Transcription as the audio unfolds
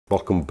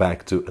Welcome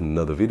back to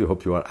another video.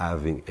 Hope you are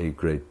having a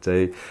great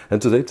day.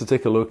 And today to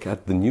take a look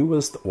at the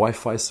newest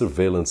Wi-Fi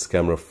surveillance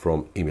camera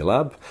from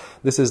Imilab.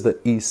 This is the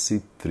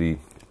EC3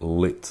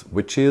 Lite,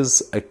 which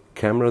is a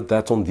camera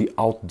that on the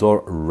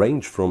outdoor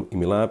range from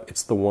Imilab,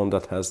 it's the one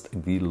that has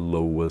the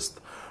lowest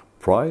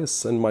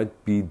price and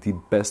might be the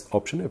best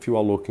option if you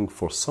are looking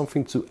for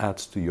something to add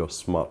to your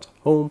smart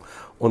home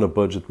on a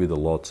budget with a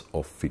lot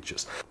of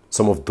features.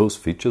 Some of those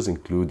features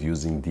include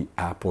using the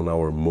app on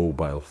our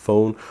mobile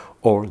phone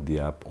or the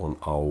app on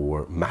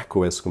our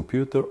macOS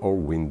computer or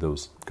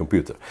Windows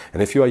computer.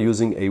 And if you are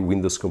using a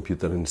Windows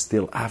computer and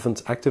still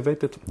haven't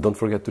activated, don't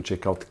forget to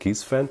check out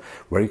KeysFan,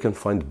 where you can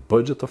find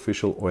budget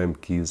official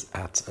OEM keys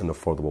at an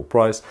affordable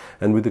price.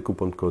 And with the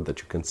coupon code that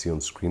you can see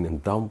on screen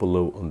and down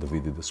below on the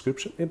video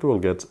description, it will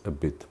get a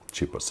bit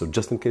cheaper. So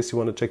just in case you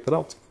want to check that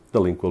out, the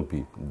link will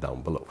be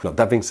down below. Now,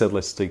 that being said,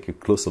 let's take a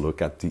closer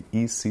look at the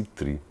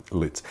EC3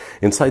 Lite.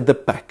 Inside the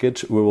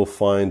package, we will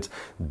find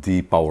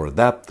the power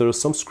adapter,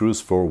 some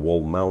screws for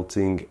wall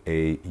mounting,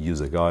 a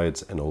user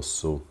guide, and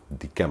also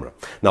the camera.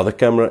 Now, the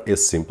camera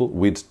is simple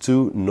with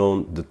two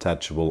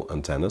non-detachable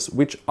antennas,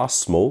 which are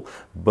small,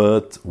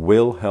 but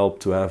will help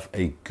to have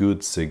a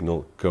good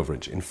signal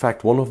coverage. In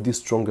fact, one of the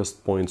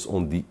strongest points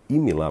on the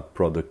Imilab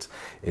product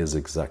is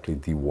exactly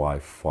the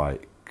Wi-Fi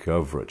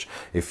coverage.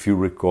 If you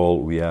recall,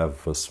 we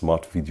have a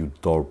smart video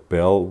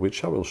doorbell,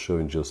 which I will show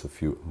in just a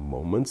few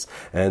moments,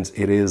 and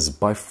it is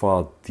by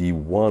far the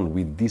one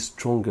with the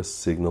strongest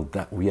signal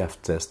that we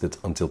have tested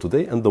until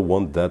today, and the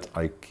one that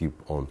I keep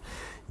on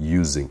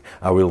using.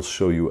 I will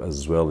show you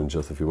as well in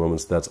just a few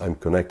moments that I'm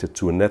connected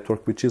to a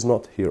network which is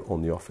not here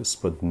on the office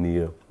but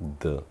near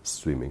the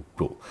swimming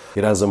pool.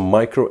 It has a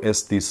micro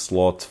SD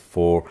slot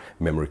for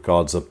memory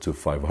cards up to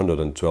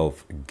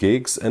 512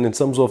 gigs, and in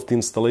terms of the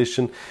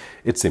installation,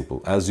 it's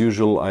simple. As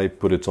usual, I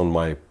put it on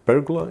my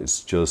pergola.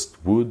 It's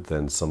just wood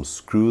and some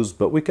screws,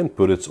 but we can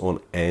put it on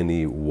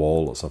any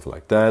wall or something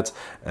like that.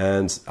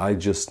 And I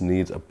just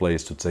need a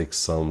place to take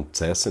some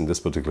tests, in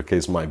this particular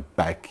case my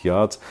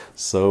backyard.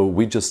 So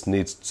we just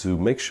need to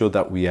make sure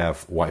that we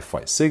have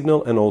Wi-Fi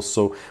signal, and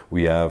also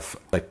we have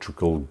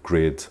electrical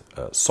grid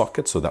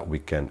socket so that we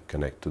can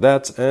connect to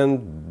that.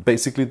 And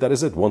basically that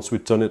is it. Once we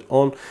turn it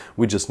on,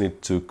 we just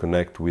need to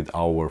connect with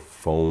our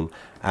phone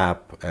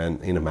app,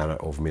 and in a matter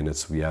of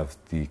minutes we have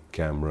the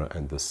camera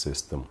and the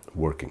system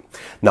working.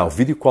 Now,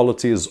 video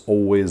quality is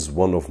always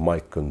one of my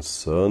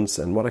concerns,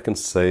 and what I can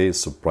say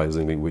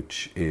surprisingly,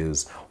 which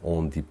is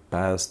on the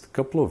past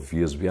couple of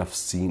years we have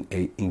seen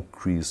a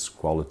increased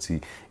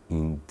quality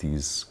in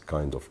these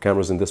kind of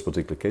cameras. In this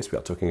particular case, we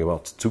are talking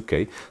about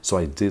 2K. So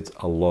I did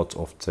a lot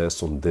of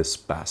tests on this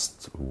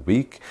past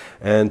week,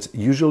 and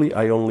usually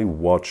I only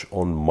watch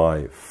on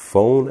my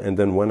phone, and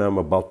then when I'm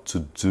about to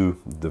do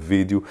the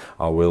video,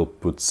 I will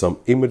put some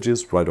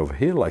images right over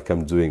here like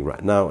I'm doing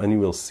right now, and you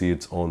will see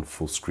it on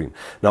full screen.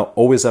 Now,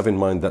 always have in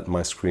mind that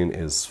my screen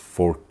is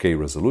 4K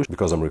resolution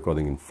because I'm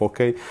recording in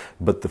 4K,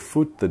 but the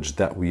footage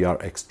that we are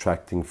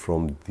extracting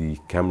from the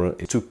camera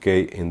is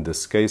 2K in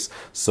this case,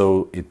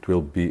 so it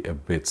will be a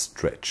bit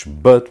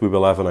stretched, but we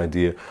will have an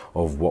idea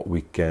of what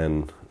we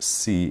can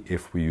see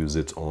if we use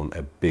it on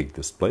a big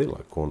display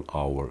like on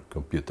our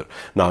computer.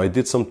 Now, I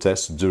did some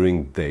tests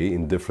during the day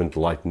in different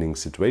lighting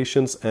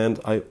situations, and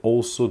I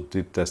also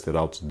did test it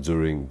out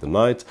during the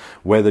night,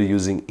 whether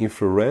using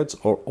infrared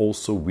or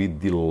also with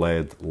the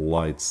LED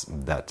lights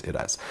that it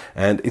has,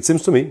 and it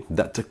seems to me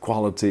that the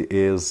quality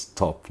is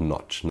top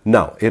notch.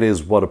 Now, it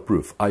is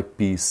waterproof,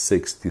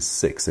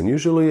 IP66, and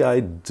usually I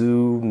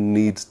do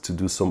need to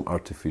do some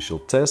artificial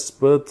tests,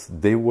 but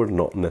they were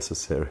not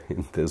necessary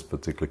in this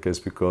particular case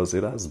because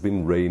it has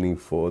been raining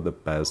for the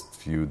past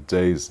few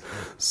days,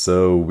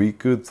 so we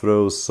could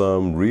throw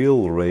some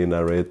real rain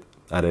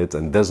at it,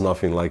 and there's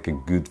nothing like a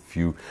good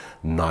few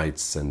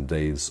nights and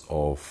days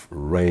of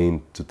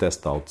rain to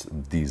test out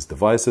these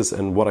devices.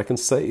 And what I can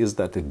say is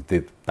that it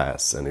did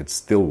pass, and it's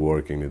still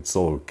working, it's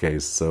all okay,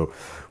 so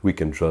we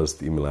can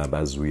trust Imilab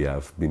as we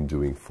have been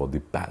doing for the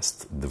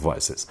past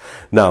devices.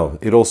 Now,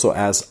 it also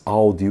has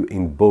audio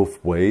in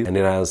both ways, and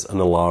it has an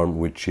alarm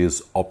which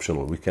is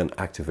optional. We can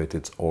activate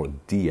it or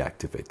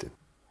deactivate it.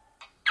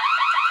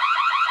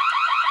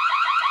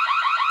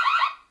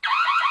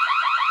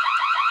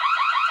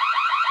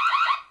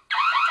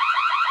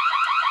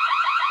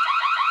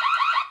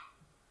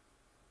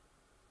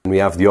 We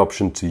have the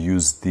option to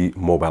use the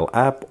mobile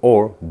app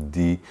or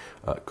the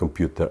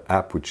computer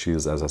app, which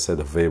is, as I said,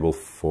 available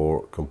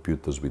for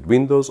computers with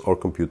Windows or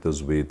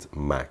computers with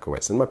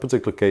macOS. In my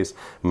particular case,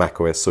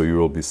 macOS, so you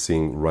will be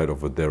seeing right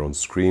over there on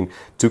screen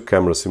two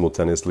cameras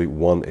simultaneously.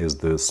 One is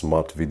the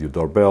smart video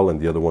doorbell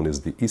and the other one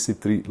is the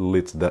EC3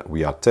 Lite that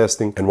we are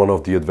testing. And one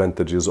of the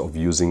advantages of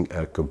using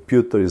a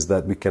computer is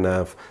that we can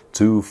have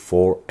 2,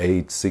 4,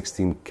 8,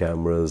 16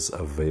 cameras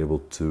available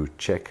to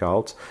check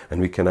out, and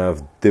we can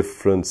have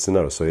different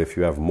scenarios. So if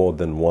you have more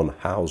than one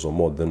house or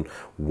more than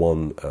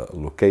one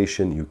location,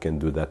 you can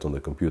do that on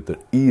the computer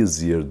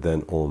easier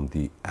than on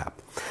the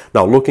app.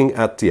 Now, looking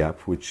at the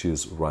app, which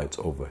is right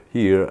over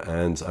here,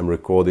 and I'm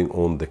recording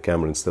on the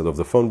camera instead of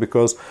the phone,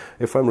 because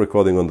if I'm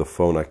recording on the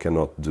phone, I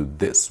cannot do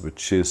this,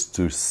 which is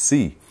to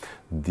see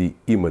the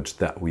image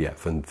that we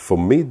have. And for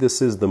me,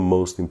 this is the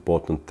most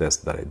important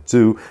test that I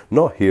do,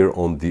 not here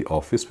on the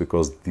office,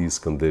 because these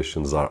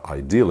conditions are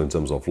ideal in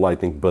terms of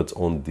lighting, but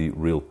on the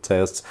real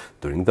tests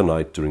during the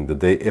night, during the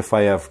day. If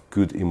I have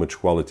good image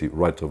quality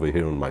right over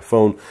here on my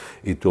phone,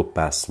 it will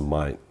pass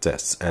my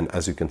tests. And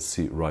as you can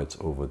see right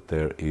over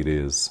there, it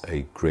is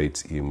a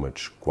great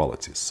image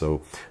quality,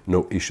 so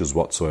no issues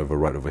whatsoever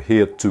right over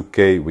here.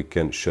 2K, we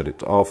can shut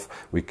it off,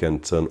 we can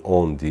turn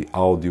on the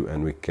audio,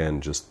 and we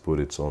can just put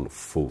it on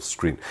full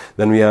screen.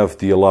 Then we have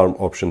the alarm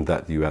option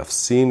that you have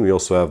seen. We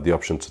also have the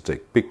option to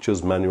take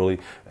pictures manually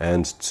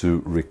and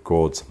to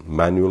record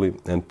manually,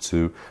 and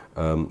to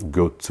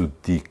go to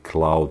the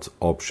cloud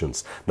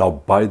options. Now,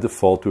 by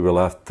default, we will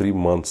have 3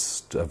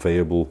 months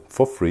available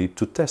for free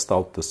to test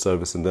out the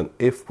service, and then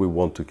if we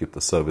want to keep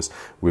the service,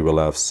 we will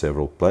have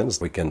several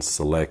plans we can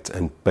select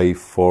and pay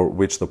for,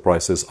 which the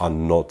prices are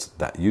not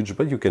that huge,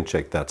 but you can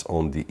check that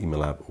on the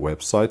Imilab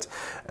website.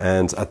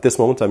 And at this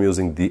moment, I'm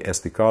using the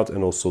SD card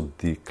and also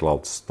the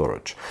cloud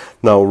storage.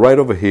 Now, right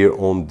over here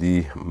on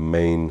the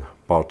main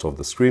part of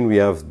the screen, we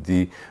have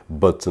the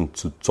button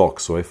to talk.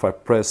 So if I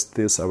press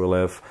this, I will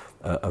have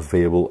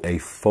available a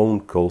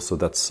phone call, so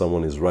that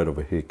someone is right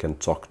over here can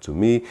talk to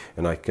me,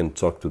 and I can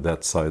talk to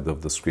that side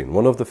of the screen.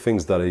 One of the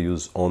things that I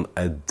use on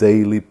a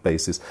daily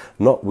basis,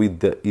 not with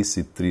the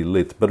EC3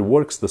 Lite, but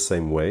works the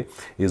same way,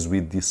 is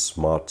with the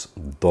smart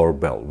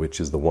doorbell, which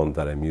is the one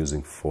that I'm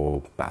using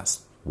for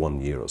past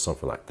 1 year or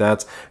something like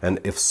that. And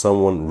if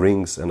someone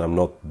rings and I'm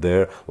not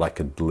there,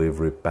 like a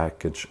delivery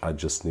package, I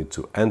just need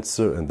to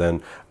answer and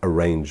then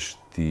arrange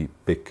the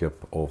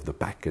pickup of the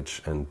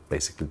package, and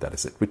basically that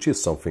is it, which is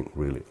something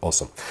really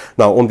awesome.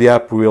 Now, on the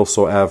app, we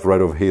also have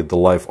right over here the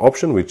live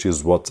option, which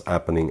is what's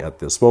happening at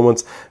this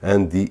moment,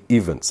 and the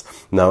events.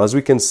 Now, as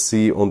we can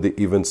see on the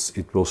events,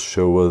 it will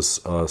show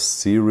us a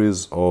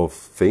series of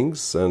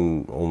things,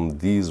 and on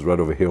these right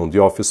over here on the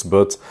office,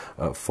 but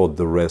for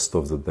the rest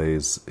of the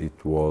days,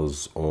 it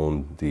was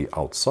on the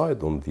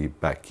outside, on the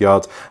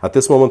backyard. At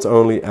this moment, I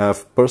only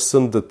have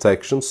person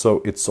detection,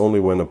 so it's only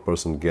when a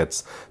person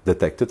gets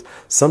detected.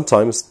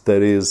 Sometimes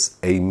there is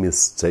a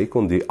mistake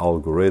on the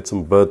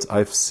algorithm, but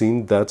I've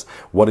seen that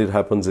what it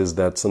happens is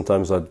that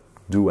sometimes I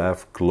do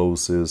have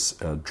clothes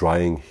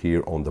drying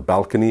here on the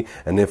balcony,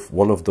 and if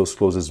one of those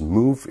clothes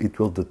move, it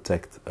will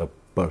detect a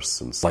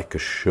persons, like a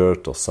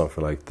shirt or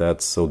something like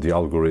that, so the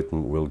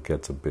algorithm will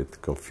get a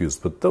bit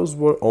confused. But those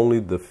were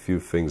only the few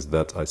things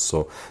that I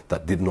saw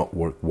that did not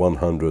work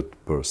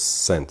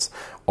 100%.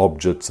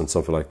 Objects and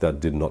something like that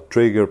did not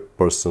trigger,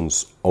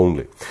 persons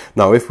only.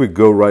 Now, if we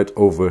go right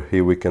over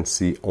here, we can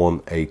see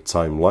on a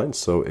timeline.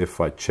 So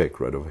if I check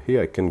right over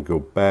here, I can go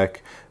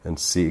back and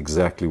see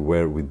exactly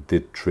where we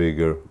did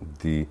trigger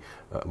the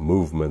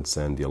movements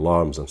and the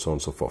alarms and so on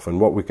and so forth. And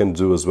what we can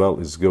do as well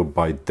is go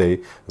by day.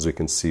 As we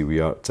can see, we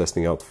are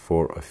testing out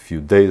for a few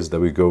days. There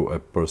we go, a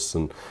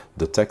person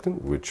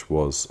detected, which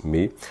was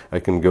me. I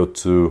can go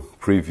to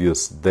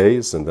previous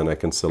days, and then I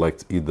can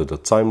select either the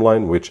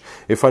timeline, which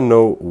if I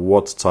know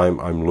what time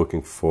I'm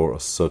looking for a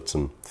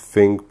certain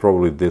thing,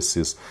 probably this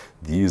is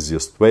the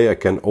easiest way. I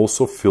can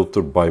also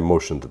filter by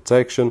motion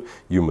detection,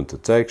 human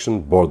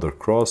detection, border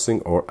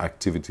crossing, or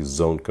activity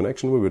zone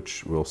connection,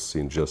 which we'll see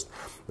in just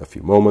a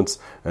few moments.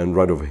 And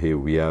right over here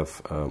we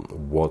have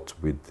what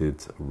we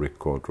did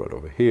record right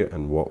over here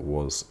and what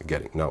was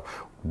getting. Now,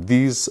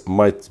 these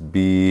might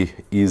be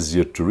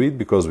easier to read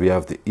because we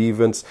have the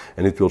events,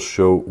 and it will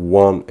show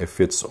one if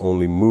it's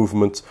only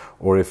movement,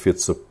 or if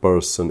it's a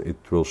person, it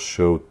will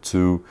show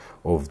two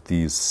of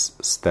these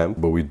stamps.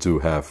 But we do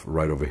have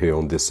right over here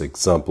on this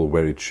example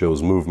where it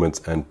shows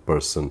movement and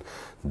person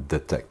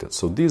detected.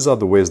 So these are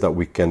the ways that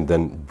we can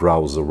then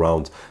browse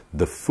around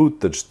the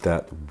footage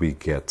that we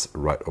get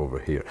right over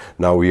here.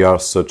 Now, we are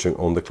searching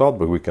on the cloud,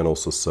 but we can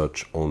also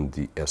search on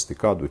the SD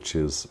card, which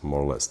is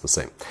more or less the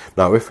same.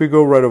 Now, if we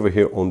go right over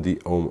here on the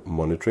home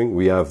monitoring,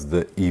 we have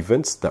the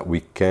events that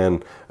we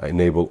can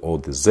enable or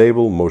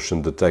disable.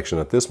 Motion detection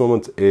at this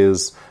moment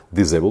is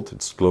disabled.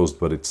 It's closed,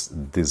 but it's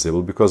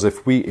disabled, because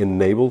if we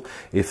enable,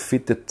 if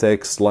it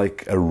detects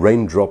like a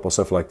raindrop or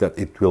something like that,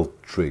 it will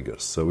trigger.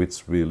 So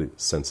it's really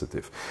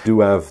sensitive. We do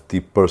have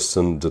the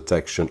person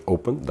detection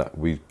open, that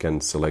we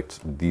can select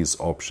these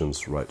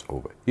options right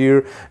over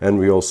here. And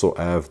we also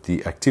have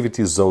the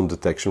activity zone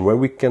detection, where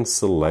we can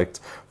select,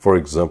 for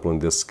example, in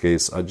this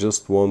case, I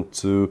just want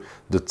to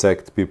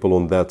detect people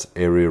on that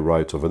area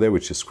right over there,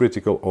 which is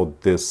critical, or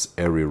this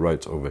area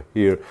right over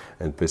here,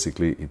 and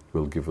basically it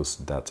will give us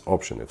that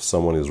option. If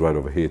someone is right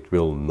over here, it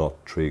will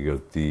not trigger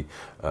the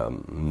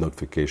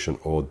notification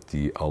or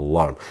the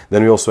alarm.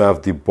 Then we also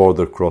have the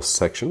border cross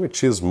section,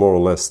 which is more or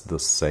less the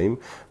same,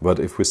 but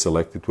if we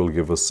select, it will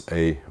give us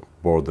a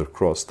border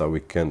cross that we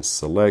can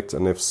select,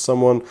 and if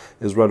someone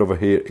is right over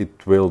here,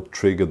 it will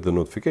trigger the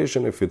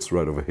notification. If it's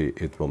right over here,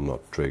 it will not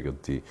trigger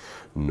the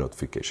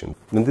notification.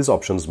 And these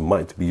options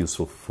might be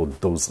useful for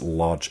those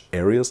large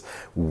areas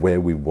where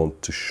we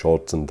want to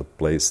shorten the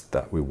place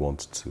that we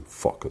want to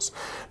focus.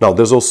 Now,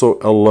 there's also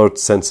alert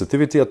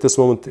sensitivity. At this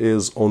moment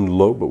is on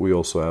low, but we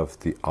also have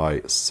the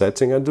eye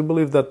setting. I do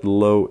believe that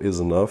low is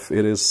enough.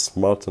 It is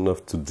smart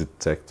enough to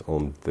detect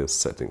on this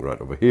setting right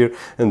over here,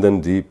 and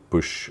then the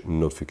push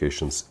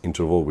notifications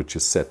interval, which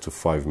is set to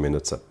 5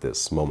 minutes at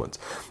this moment.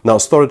 Now,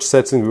 storage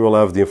setting, we will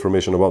have the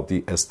information about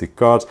the SD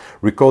card.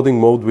 Recording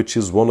mode, which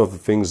is one of the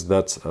things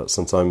that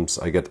sometimes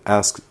I get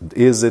asked,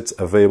 is it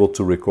available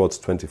to record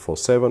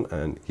 24/7?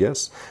 And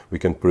yes, we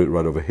can put it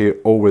right over here.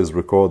 Always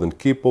record and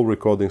keep all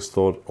recordings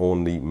stored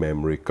on the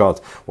memory card.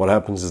 What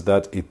happens is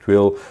that it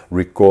will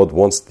record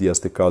once the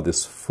SD card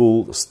is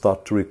full,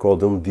 start to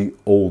record on the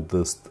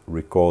oldest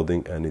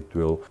recording, and it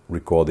will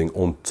recording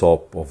on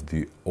top of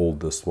the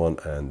oldest one,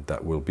 and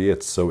that will be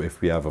it. So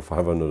if we have a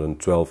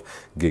 512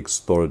 gig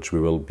storage, we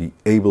will be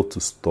able to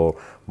store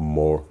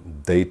more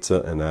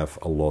data and have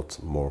a lot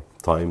more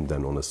time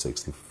than on a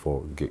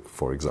 64 gig,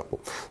 for example.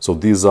 So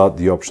these are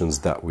the options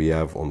that we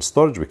have on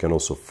storage. We can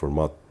also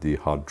format the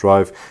hard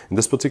drive. In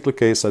this particular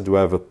case, I do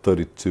have a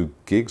 32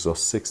 gigs or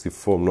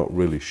 64, I'm not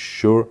really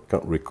sure,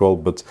 can't recall,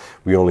 but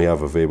we only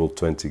have available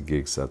 20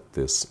 gigs at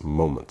this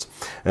moment.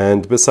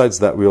 And besides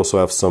that, we also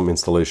have some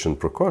installation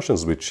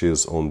precautions, which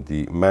is on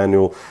the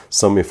manual,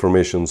 some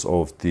informations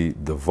of the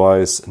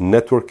device,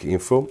 network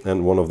info,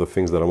 and one of the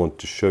things that I want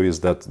to show you is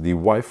that the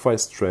Wi-Fi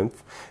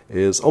strength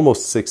is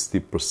almost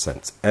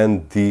 60%,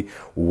 and the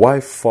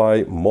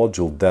Wi-Fi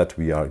module that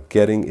we are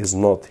getting is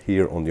not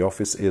here on the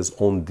office, is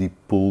on the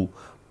pool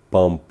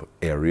pump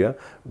area,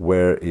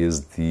 where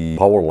is the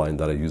power line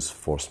that I use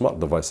for smart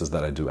devices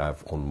that I do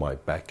have on my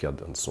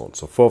backyard and so on and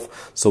so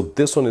forth. So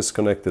this one is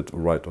connected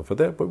right over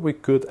there, but we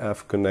could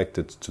have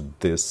connected to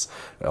this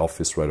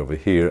office right over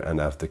here and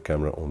have the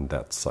camera on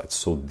that side.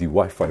 So the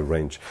Wi-Fi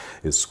range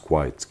is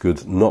quite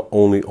good, not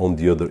only on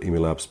the other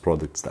Imilab's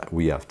products that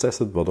we have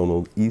tested, but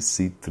on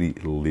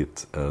EC3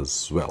 Lite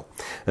as well.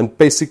 And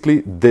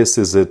basically this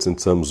is it in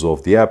terms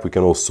of the app. We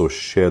can also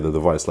share the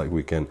device like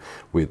we can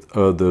with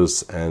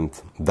others, and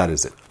that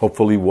is it.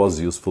 Hopefully it was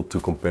useful to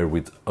compare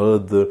with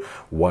other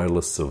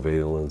wireless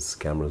surveillance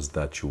cameras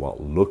that you are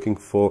looking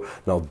for.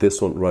 Now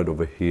this one right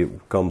over here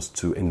comes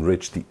to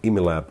enrich the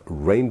Imilab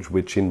range,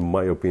 which in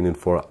my opinion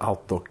for an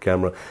outdoor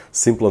camera,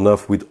 simple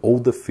enough with all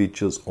the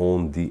features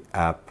on the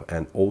app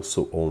and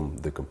also on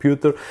the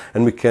computer,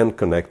 and we can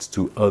connect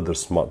to other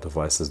smart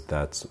devices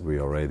that we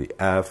already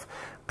have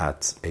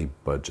at a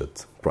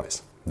budget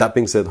price. That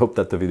being said, hope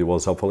that the video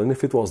was helpful, and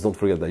if it was, don't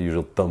forget that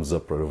usual thumbs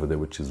up right over there,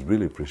 which is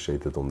really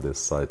appreciated on this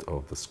side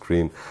of the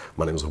screen.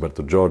 My name is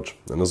Roberto Jorge,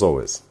 and as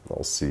always,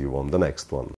 I'll see you on the next one.